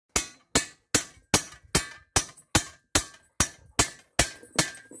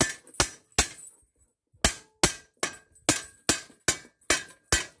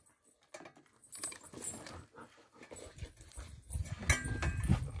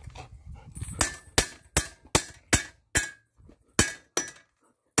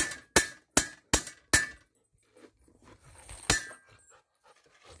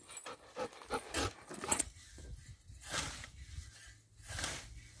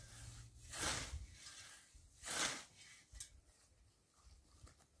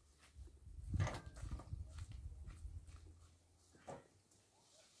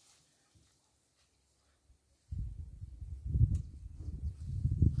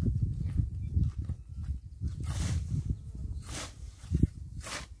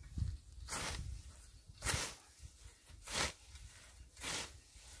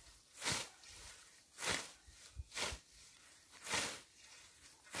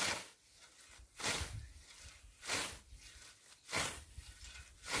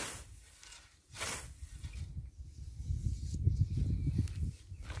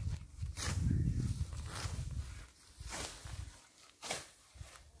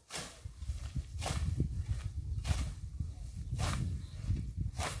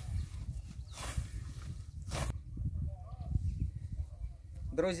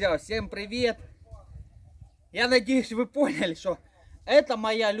Друзья, всем привет! Я надеюсь, вы поняли, что это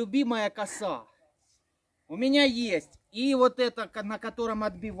моя любимая коса. У меня есть и вот это, на котором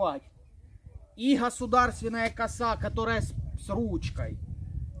отбивать, и государственная коса, которая с ручкой.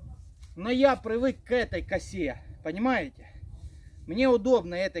 Но я привык к этой косе, понимаете? Мне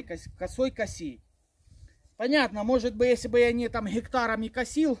удобно этой косой косить. Понятно, может быть, если бы я не там гектарами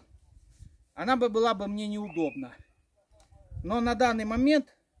косил, она бы была бы мне неудобна. Но на данный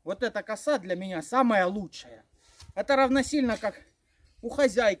момент вот эта коса для меня самая лучшая. Это равносильно как у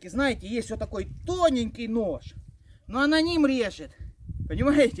хозяйки, знаете, есть вот такой тоненький нож, но она ним режет,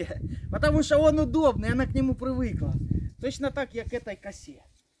 понимаете? Потому что он удобный, она к нему привыкла. Точно так я к этой косе.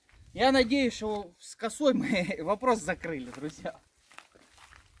 Я надеюсь, что с косой мы вопрос закрыли, друзья.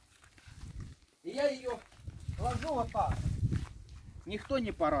 И я ее ложу вот так. Никто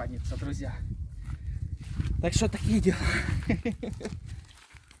не поранится, друзья. Так что такие дела.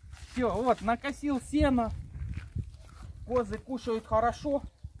 Все, вот, накосил сено. Козы кушают хорошо.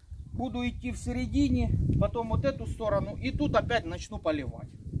 Буду идти в середине, потом вот эту сторону. И тут опять начну поливать,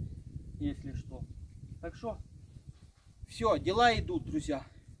 если что. Так что, все, дела идут, друзья.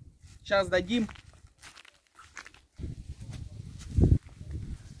 Сейчас дадим.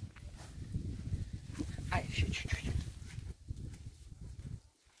 А, еще чуть-чуть.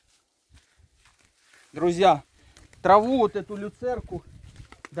 Друзья, траву вот эту люцерку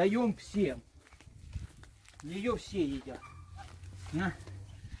даем всем. Ее все едят.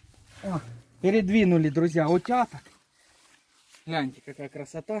 О, передвинули, друзья, утяток. Гляньте, какая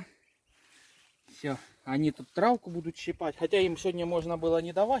красота. Все, они тут травку будут щипать. Хотя им сегодня можно было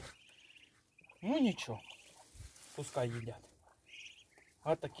не давать. Ну ничего, пускай едят.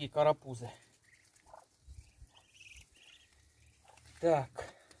 Вот такие карапузы. Так.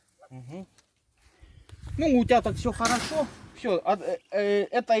 Угу. Ну, у утяток все хорошо. Все,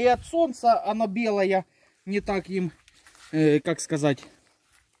 это и от солнца, оно белое. Не так им, как сказать,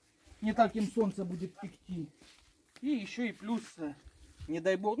 не так им солнце будет пекти. И еще и плюс, не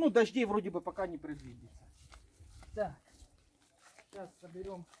дай бог, ну, дождей вроде бы пока не предвидится. Так, сейчас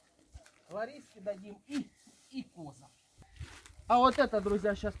соберем Лариске, дадим и козам. А вот это,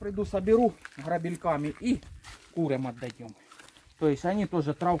 друзья, сейчас приду, соберу грабельками и курям отдадим. То есть они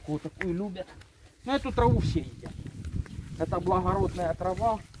тоже травку вот такую любят. Но эту траву все едят. Это благородная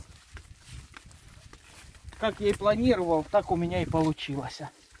трава. Как я и планировал, так у меня и получилось.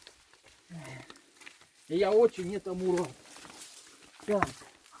 И я очень этому рад. Так.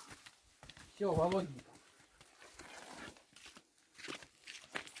 Все, Володенька.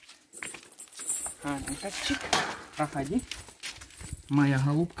 А, ну как чик. Проходи. Моя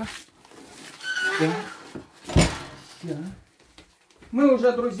голубка. Все. Все. Мы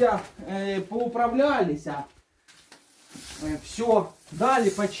уже, друзья, поуправлялись. Все дали,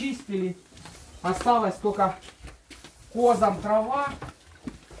 почистили. Осталось только козам трава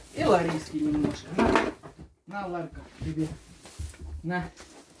и Лариске немножко. На, Ларка, тебе. На.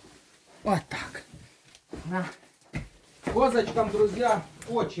 Вот так. На. Козочкам, друзья,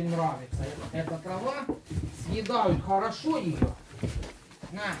 очень нравится эта трава. Съедают хорошо ее.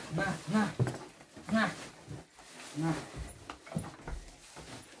 На.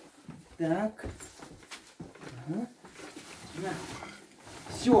 Так. Ага. На.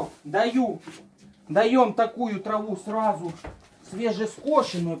 Все, даем такую траву сразу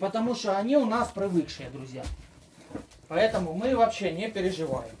свежескошенную, потому что они у нас привыкшие, друзья. Поэтому мы вообще не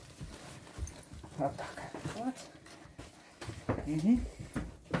переживаем. Вот так. Вот. Угу.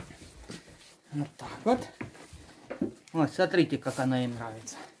 Вот так вот. Вот, смотрите, как она им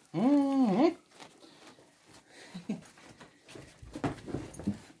нравится. Угу.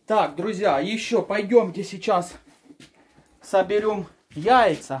 Так, друзья, еще пойдемте сейчас соберем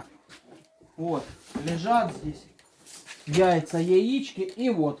яйца. Вот, лежат здесь яйца, яички. И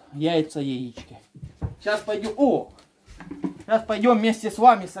вот, яйца, яички. Сейчас пойдем. Сейчас пойдем вместе с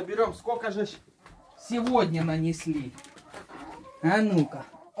вами соберем. Сколько же сегодня нанесли. А ну-ка.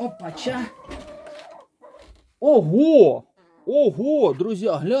 Опача. Ого! Ого,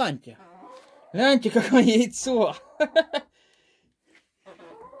 друзья, гляньте. Гляньте, какое яйцо.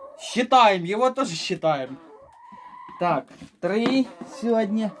 Считаем, его тоже считаем. Так, 3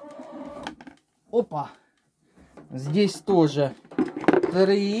 сегодня. Опа. Здесь тоже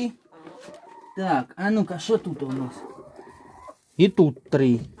 3. Так, а ну-ка, что тут у нас? И тут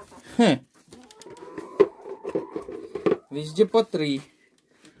 3. Везде по 3.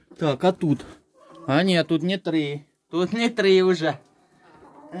 Так, а тут? А нет, тут не 3. Тут не 3 уже.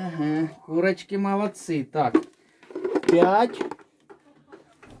 Ага, курочки молодцы. Так, 5.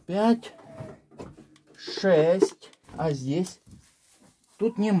 5. 6. А здесь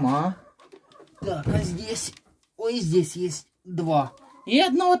тут нема. Так, а здесь... Ой, здесь есть 2. И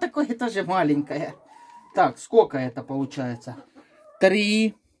одно вот такое тоже маленькое. Так, сколько это получается?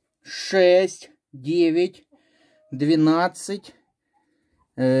 3, 6, 9, 12,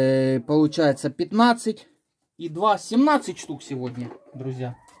 получается 15 и 2, 17 штук сегодня,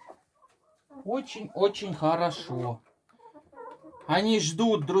 друзья. Очень-очень хорошо. Они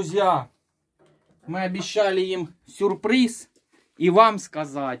ждут, друзья. Мы обещали им сюрприз и вам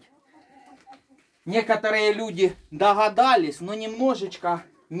сказать. Некоторые люди догадались, но немножечко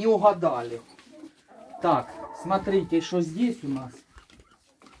не угадали. Так, смотрите, что здесь у нас.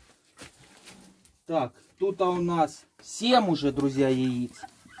 Так, тут у нас 7 уже, друзья, яиц.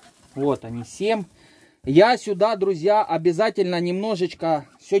 Вот они, 7. Я сюда, друзья, обязательно немножечко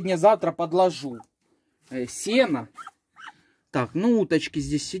сегодня-завтра подложу сена. Так, ну уточки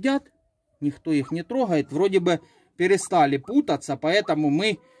здесь сидят. Никто их не трогает. Вроде бы перестали путаться, поэтому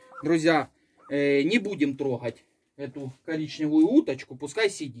мы, друзья, не будем трогать эту коричневую уточку. Пускай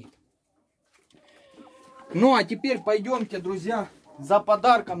сидит. Ну, а теперь пойдемте, друзья, за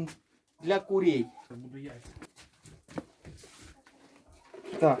подарком для курей.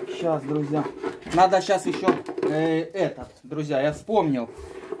 Так, сейчас, друзья. Надо сейчас еще друзья, я вспомнил.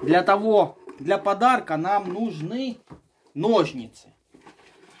 Для подарка нам нужны ножницы.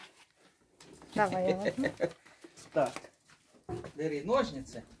 Давай. Так, бери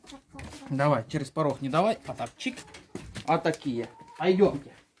ножницы. Давай, через порог не давай, а так чик. А такие.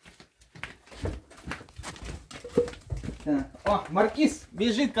 Пойдемте. О, Маркиз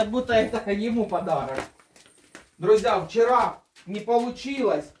бежит, как будто это ему подарок. Друзья, вчера не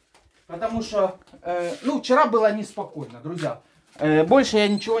получилось, потому что, вчера было неспокойно, друзья. Больше я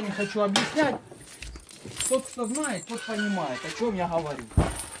ничего не хочу объяснять. Тот, кто знает, тот понимает, о чем я говорю.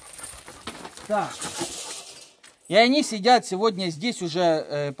 Так. И они сидят сегодня здесь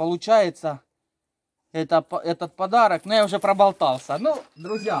уже, получается, этот подарок. Но я уже проболтался. Ну,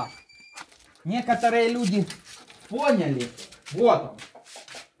 друзья, некоторые люди поняли. Вот он.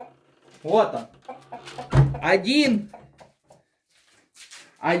 Вот он. Один.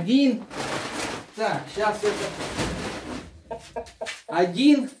 Так, сейчас это.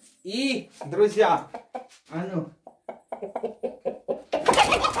 1 и, друзья, а ну.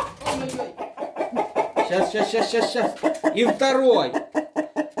 Сейчас. И 2.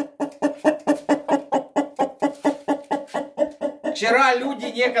 Вчера люди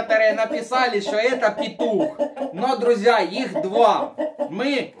некоторые написали, что это петух. Но, друзья, их 2.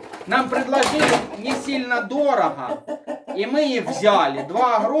 Нам предложили не сильно дорого. И мы их взяли.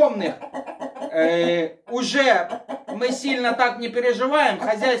 2 огромных. Уже мы сильно так не переживаем.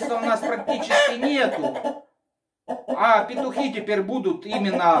 Хозяйства у нас практически нету. А петухи теперь будут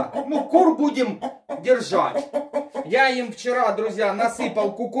именно... кур будем держать. Я им вчера, друзья,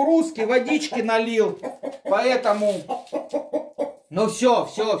 насыпал кукурузки, водички налил. Поэтому... все.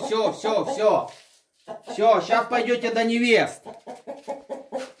 Все, сейчас пойдете до невесты.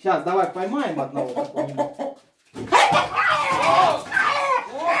 Сейчас, давай поймаем одного какого-нибудь.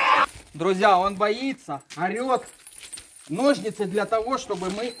 Друзья, он боится, орет. Ножницы для того, чтобы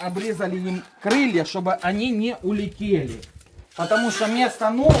мы обрезали им крылья, чтобы они не улетели. Потому что место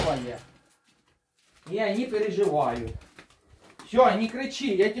новое. И они переживают. Все, не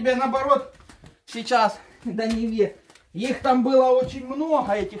кричи. Я тебе наоборот сейчас, да не верь. Их там было очень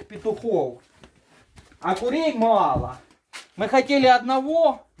много, этих петухов. А курей мало. Мы хотели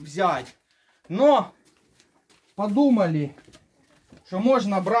одного взять. Но подумали, что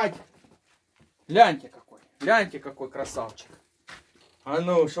можно брать... Гляньте, какой красавчик. А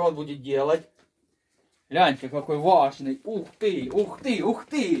ну, что он будет делать? Гляньте, какой важный. Ух ты.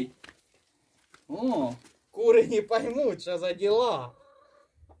 О, куры не поймут, что за дела.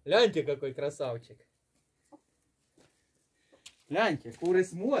 Гляньте, какой красавчик. Гляньте, куры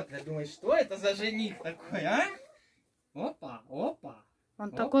смотрят, думают, что это за жених такой, а? Опа.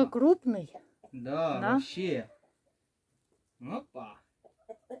 Он такой крупный. Да, вообще.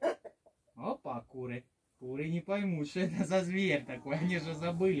 Опа, куры. Куры не поймут, что это за зверь такой. Они же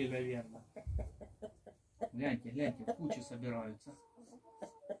забыли, наверное. Гляньте, в кучу собираются.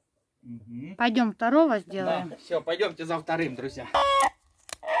 Угу. Пойдем 2 сделаем. Да, все, пойдемте за 2, друзья.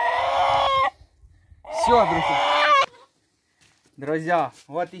 Все, друзья. Друзья,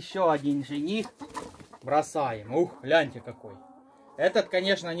 вот еще один жених. Бросаем. Ух, гляньте какой. Этот,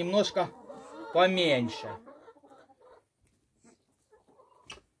 конечно, немножко поменьше.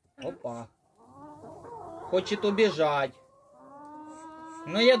 Опа. Хочет убежать.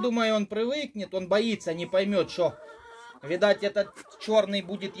 Но я думаю, он привыкнет. Он боится, не поймет, что... Видать, этот черный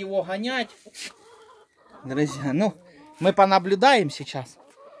будет его гонять. Друзья, Мы понаблюдаем сейчас.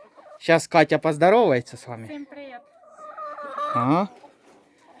 Сейчас Катя поздоровается с вами. Всем привет.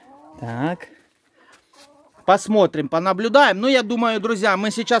 Так. Посмотрим, понаблюдаем. Ну, я думаю, друзья,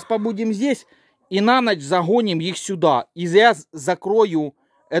 мы сейчас побудем здесь и на ночь загоним их сюда. И я закрою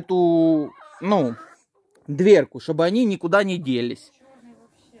эту, ну, дверку, чтобы они никуда не делись.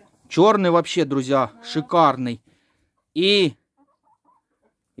 Черный вообще, друзья, шикарный. И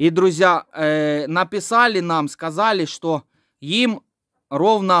друзья, написали нам, сказали, что им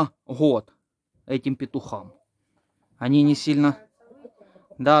ровно год, этим петухам. Они не сильно...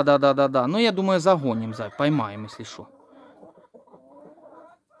 Да. Ну, я думаю, загоним, поймаем, если что.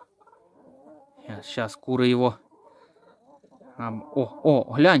 Сейчас куры его...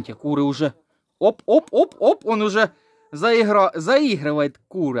 Гляньте, куры уже... Оп, он уже заигрывает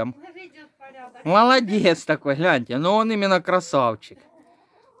курам. Молодец такой, гляньте. Но он именно красавчик.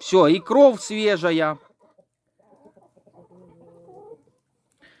 Все, и кровь свежая.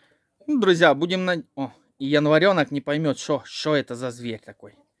 Ну, друзья, будем на... И январенок не поймет, что это за зверь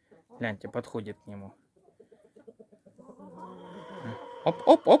такой. Гляньте, подходит к нему.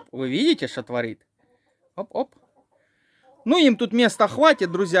 Оп. Вы видите, что творит? Оп. Ну, им тут места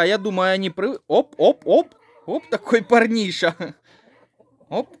хватит, друзья. Я думаю, они... Оп, такой парниша.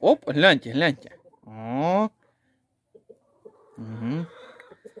 Оп, гляньте. О. Угу.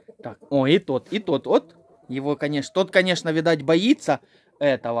 Так, и тот. Вот. Его, конечно... Тот, конечно, видать, боится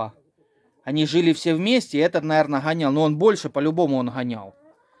этого. Они жили все вместе, и этот, наверное, гонял. Но он больше, по-любому, он гонял.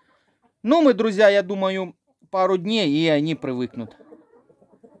 Ну, мы, друзья, я думаю, пару дней, и они привыкнут.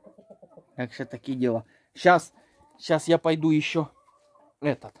 Так что такие дела. Сейчас я пойду еще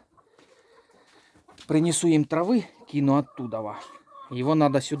принесу им травы, кину оттуда. Его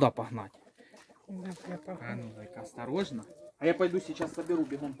надо сюда погнать. Ну, так, осторожно. А я пойду сейчас соберу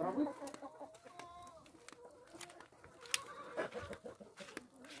бегом травы.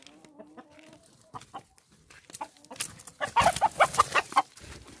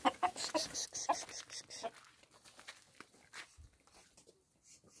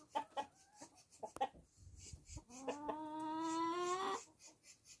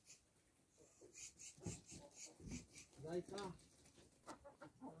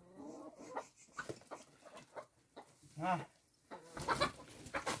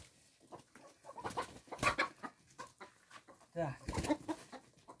 Так.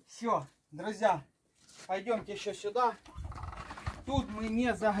 Все, друзья, пойдемте еще сюда. Тут мы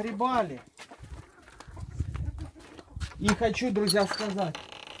не загребали. И хочу, друзья, сказать,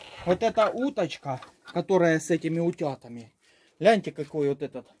 вот эта уточка, которая с этими утятами, гляньте, какой вот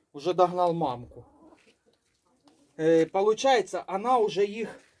этот, уже догнал мамку. Получается, она уже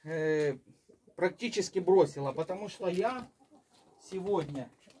их практически бросила, потому что я сегодня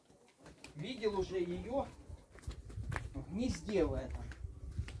видел уже ее в гнезде в этом.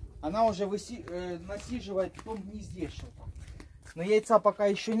 Она уже насиживает в том гнезде что-то. Но яйца пока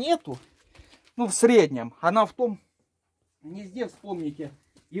еще нету. Ну, в среднем. Она в том гнезде, вспомните,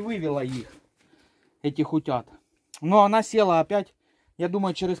 и вывела их, этих утят. Но она села опять. Я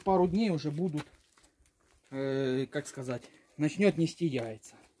думаю, через пару дней уже будут, как сказать, начнет нести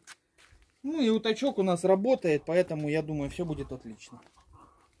яйца. Ну и уточок у нас работает, поэтому я думаю, все будет отлично.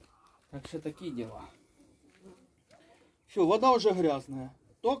 Так что такие дела. Все, вода уже грязная.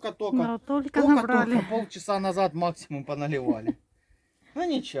 Только полчаса назад максимум поналивали. Ну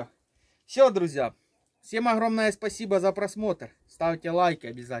ничего. Все, друзья. Всем огромное спасибо за просмотр. Ставьте лайки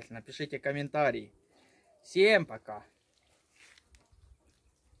обязательно, пишите комментарии. Всем пока.